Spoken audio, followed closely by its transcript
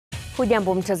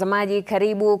Hujambo mtazamaji,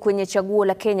 karibu kwenye chaguo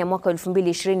la Kenya mwaka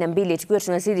 2022, tukiwa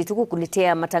tunazidi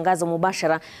kukuletea matangazo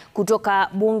mubashara kutoka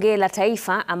bunge la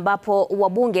taifa, ambapo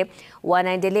wabunge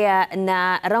wanaendelea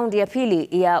na raundi ya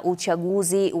pili ya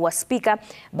uchaguzi wa spika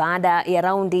baada ya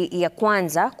raundi ya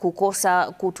kwanza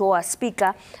kukosa kutoa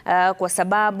spika kwa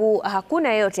sababu hakuna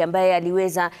yeyote ambaye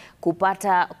aliweza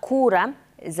kupata kura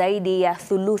zaidi ya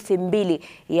thuluthi mbili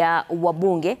ya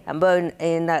wabunge, ambayo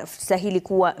inastahili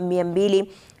kuwa 232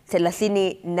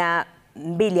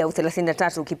 au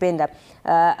 33 ukipenda,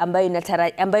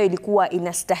 ambayo ilikuwa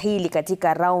inastahili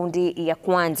katika raundi ya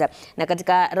kwanza. Na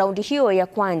katika raundi hiyo ya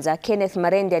kwanza, Kenneth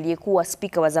Marende aliyekuwa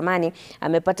spika wa zamani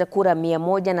amepata kura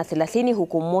 130,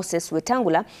 huku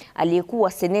Wetangula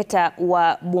aliyekuwa seneta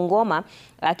wa Bungoma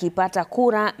akipata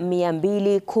kura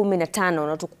 215.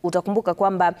 Na utakumbuka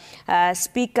kwamba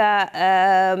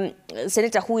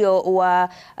seneta huyo wa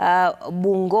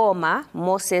Bungoma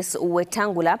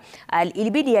Wetangula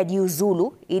ilibidi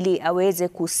ajiuzulu ili aweze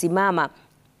kusimama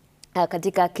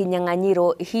katika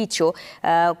kinyang'anyiro hicho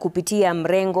kupitia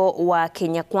mrengo wa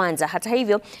Kenya Kwanza. Hata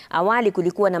hivyo, awali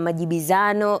kulikuwa na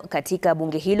majibizano katika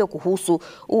bunge hilo kuhusu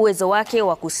uwezo wake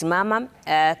wa kusimama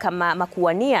kama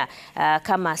makuwania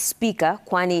kama spika,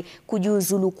 kwani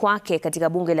kujiuzulu kwake katika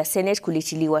bunge la Senate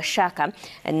kulitiliwa shaka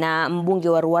na mbunge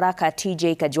wa Ruaraka TJ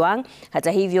Kajwang.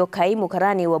 Hata hivyo, kaimu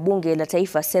karani wa bunge la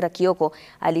taifa Sera Kioko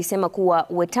alisema kuwa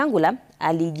Wetangula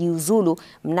alijiuzulu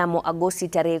mnamo Agosti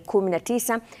tarehe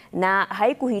 19 na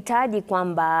haikuhitaji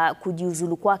kwamba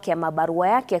kujiuzulu kwake ama barua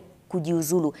yake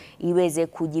kujiuzulu iweze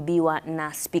kujibiwa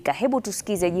na spika. Hebu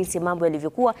tusikize jinsi mambo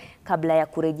yalivyokuwa kabla ya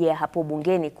kurejea hapo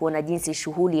bungeni kuona jinsi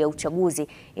shughuli ya uchaguzi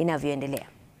inavyoendelea.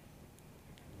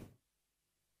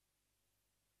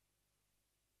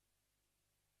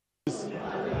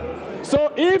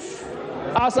 So if,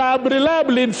 as I am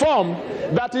reliably informed,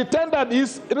 that he tendered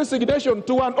his resignation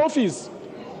to an office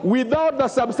without the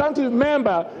substantive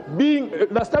member being,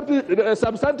 the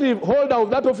substantive holder of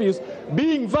that office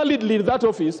being validly in that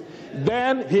office,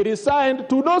 then he resigned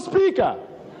to no speaker.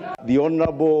 The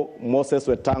Honorable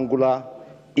Wetangula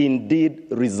indeed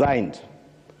resigned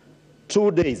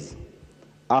 2 days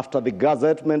after the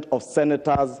gazettement of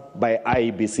senators by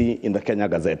IEBC in the Kenya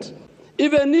Gazette.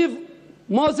 Even if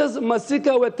Moses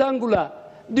Masika Wetangula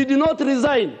did not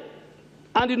resign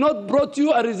and did not brought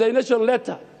you a resignation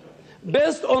letter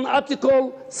based on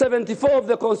Article 74 of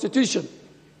the Constitution,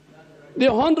 the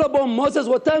Honorable Moses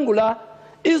Wetangula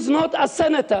is not a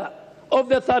senator of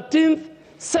the 13th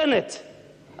Senate,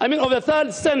 of the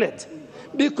 3rd Senate,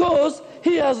 because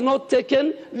he has not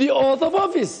taken the oath of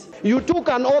office. You took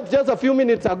an oath just a few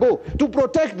minutes ago to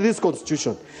protect this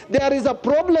Constitution. There is a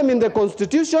problem in the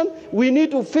Constitution. We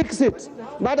need to fix it.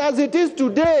 But as it is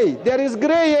today, there is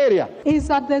gray area. Is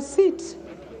that the seat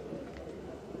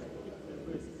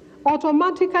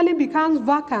automatically becomes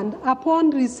vacant upon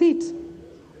receipt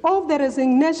of the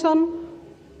resignation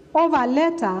of a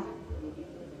letter,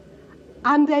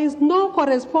 and there is no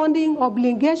corresponding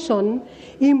obligation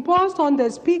imposed on the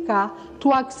Speaker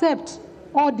to accept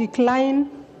or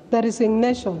decline the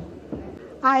resignation.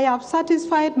 I have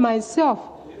satisfied myself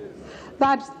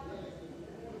that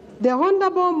the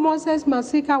Honorable Moses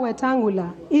Masika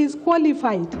Wetangula is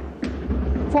qualified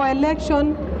for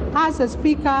election as a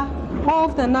Speaker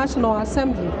of the National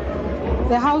Assembly.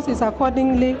 The House is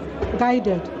accordingly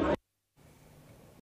guided.